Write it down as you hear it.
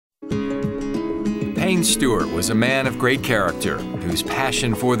Payne Stewart was a man of great character, whose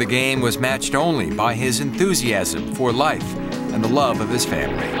passion for the game was matched only by his enthusiasm for life and the love of his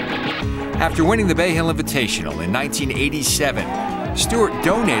family. After winning the Bay Hill Invitational in 1987, Stewart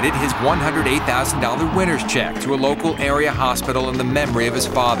donated his $108,000 winner's check to a local area hospital in the memory of his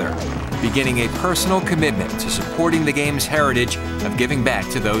father, beginning a personal commitment to supporting the game's heritage of giving back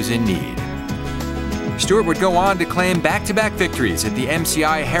to those in need. Stewart would go on to claim back-to-back victories at the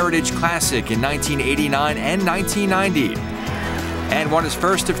MCI Heritage Classic in 1989 and 1990, and won his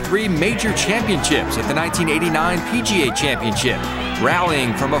first of 3 major championships at the 1989 PGA Championship,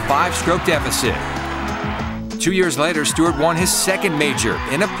 rallying from a 5-stroke deficit. 2 years later, Stewart won his second major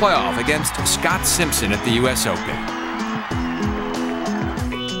in a playoff against Scott Simpson at the US Open.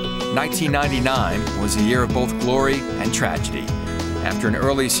 1999 was a year of both glory and tragedy. After an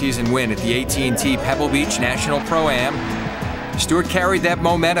early season win at the AT&T Pebble Beach National Pro-Am, Stewart carried that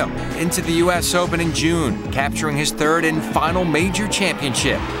momentum into the US Open in June, capturing his 3rd and final major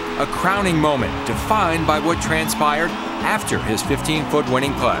championship, a crowning moment defined by what transpired after his 15-foot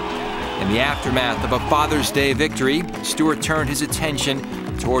winning putt. In the aftermath of a Father's Day victory, Stewart turned his attention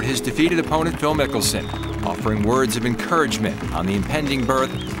toward his defeated opponent Phil Mickelson, offering words of encouragement on the impending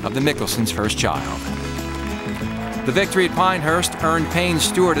birth of the Mickelson's first child. The victory at Pinehurst earned Payne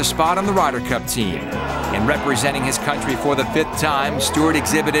Stewart a spot on the Ryder Cup team. In representing his country for the 5th time, Stewart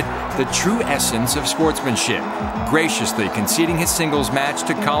exhibited the true essence of sportsmanship, graciously conceding his singles match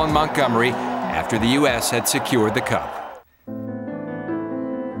to Colin Montgomery after the U.S. had secured the cup.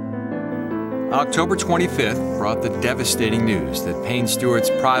 October 25th brought the devastating news that Payne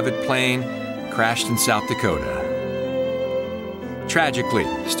Stewart's private plane crashed in South Dakota. Tragically,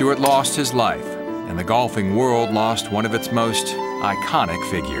 Stewart lost his life, and the golfing world lost one of its most iconic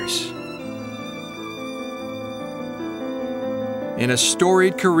figures. In a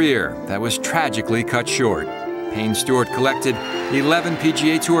storied career that was tragically cut short, Payne Stewart collected 11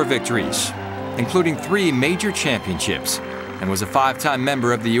 PGA Tour victories, including 3 major championships, and was a 5-time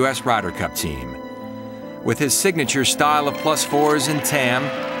member of the U.S. Ryder Cup team. With his signature style of +4s and TAM,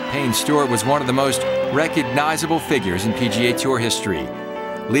 Payne Stewart was one of the most recognizable figures in PGA Tour history,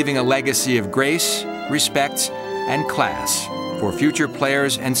 leaving a legacy of grace, respect, and class for future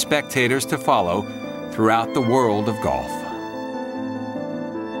players and spectators to follow throughout the world of golf.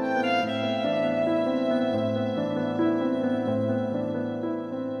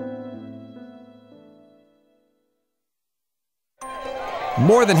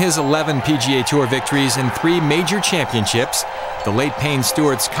 More than his 11 PGA Tour victories and 3 major championships, the late Payne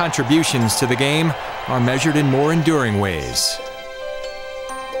Stewart's contributions to the game are measured in more enduring ways.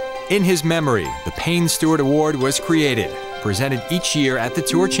 In his memory, the Payne Stewart Award was created, presented each year at the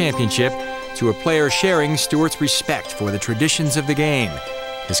Tour Championship to a player sharing Stewart's respect for the traditions of the game,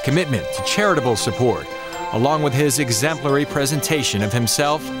 his commitment to charitable support, along with his exemplary presentation of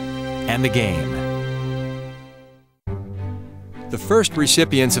himself and the game. The first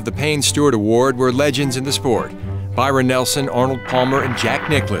recipients of the Payne Stewart Award were legends in the sport. Byron Nelson, Arnold Palmer, and Jack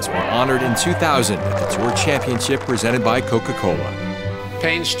Nicklaus were honored in 2000 at the Tour Championship presented by Coca-Cola.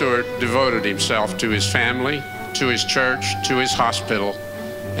 Payne Stewart devoted himself to his family, to his church, to his hospital,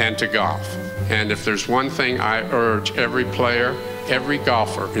 and to golf. And if there's one thing I urge every player, every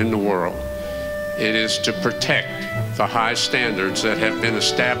golfer in the world, it is to protect the high standards that have been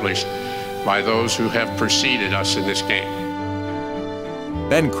established by those who have preceded us in this game.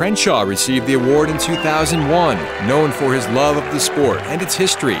 Ben Crenshaw received the award in 2001. Known for his love of the sport and its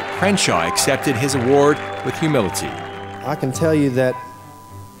history, Crenshaw accepted his award with humility. I can tell you that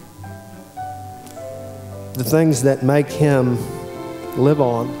the things that make him live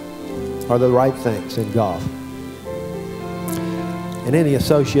on are the right things in golf. And any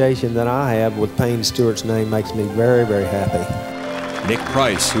association that I have with Payne Stewart's name makes me very, very happy. Nick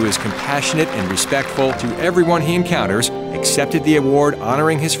Price, who is compassionate and respectful to everyone he encounters, accepted the award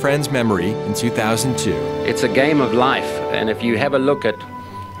honoring his friend's memory in 2002. It's a game of life, and if you have a look at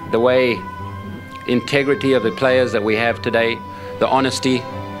the way integrity of the players that we have today, the honesty,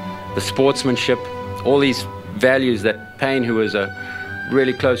 the sportsmanship, all these values that Payne, who was a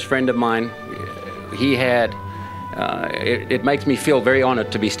really close friend of mine, he had, it makes me feel very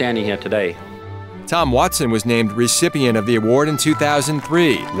honored to be standing here today. Tom Watson was named recipient of the award in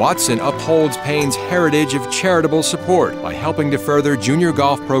 2003. Watson upholds Payne's heritage of charitable support by helping to further junior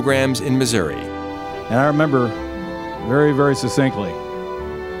golf programs in Missouri. And I remember very, very succinctly,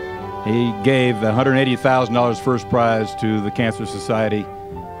 he gave $180,000 first prize to the Cancer Society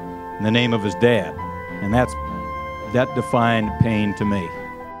in the name of his dad. And that defined Payne to me.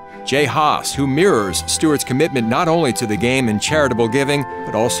 Jay Haas, who mirrors Stewart's commitment not only to the game and charitable giving,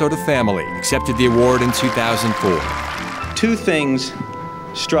 but also to family, accepted the award in 2004. Two things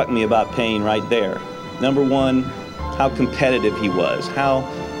struck me about Payne right there. Number one, how competitive he was, how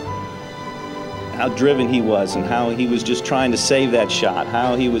driven he was, and how he was just trying to save that shot,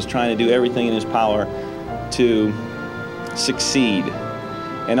 how he was trying to do everything in his power to succeed.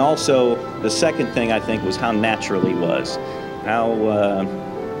 And also, the second thing I think was how natural he was, how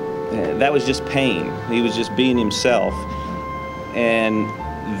that was just Payne. He was just being himself. And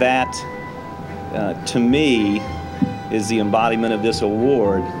that, to me, is the embodiment of this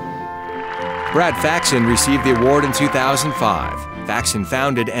award. Brad Faxon received the award in 2005. Faxon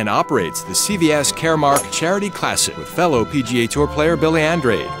founded and operates the CVS Caremark Charity Classic with fellow PGA Tour player Billy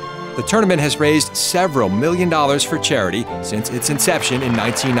Andrade. The tournament has raised several $1 million for charity since its inception in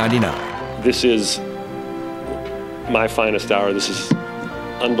 1999. This is my finest hour. This is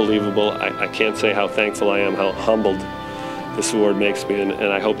unbelievable. I can't say how thankful I am, how humbled this award makes me, and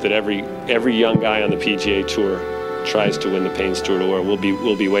I hope that every young guy on the PGA Tour tries to win the Payne Stewart Award.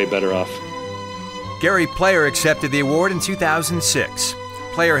 We'll be way better off. Gary Player accepted the award in 2006.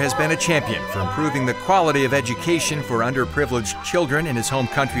 Player has been a champion for improving the quality of education for underprivileged children in his home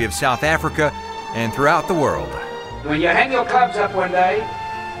country of South Africa and throughout the world. When you hang your clubs up one day,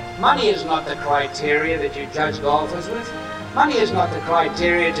 money is not the criteria that you judge golfers with. Money is not the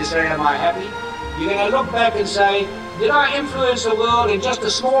criteria to say, am I happy? You're going to look back and say, did I influence the world in just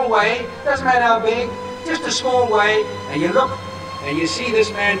a small way? Doesn't matter how big, just a small way. And you look and you see this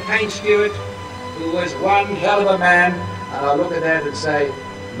man, Payne Stewart, who was one hell of a man, and I look at that and say,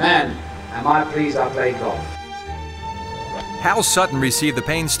 man, am I pleased I played golf. Hal Sutton received the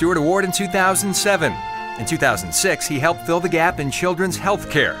Payne Stewart Award in 2007. In 2006, he helped fill the gap in children's health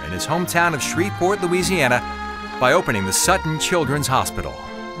care in his hometown of Shreveport, Louisiana, by opening the Sutton Children's Hospital.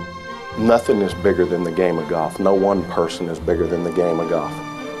 Nothing is bigger than the game of golf. No one person is bigger than the game of golf.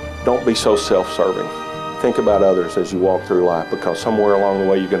 Don't be so self-serving. Think about others as you walk through life, because somewhere along the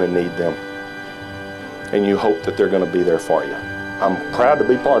way you're going to need them. And you hope that they're going to be there for you. I'm proud to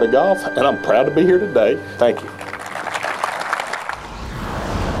be part of golf, and I'm proud to be here today. Thank you.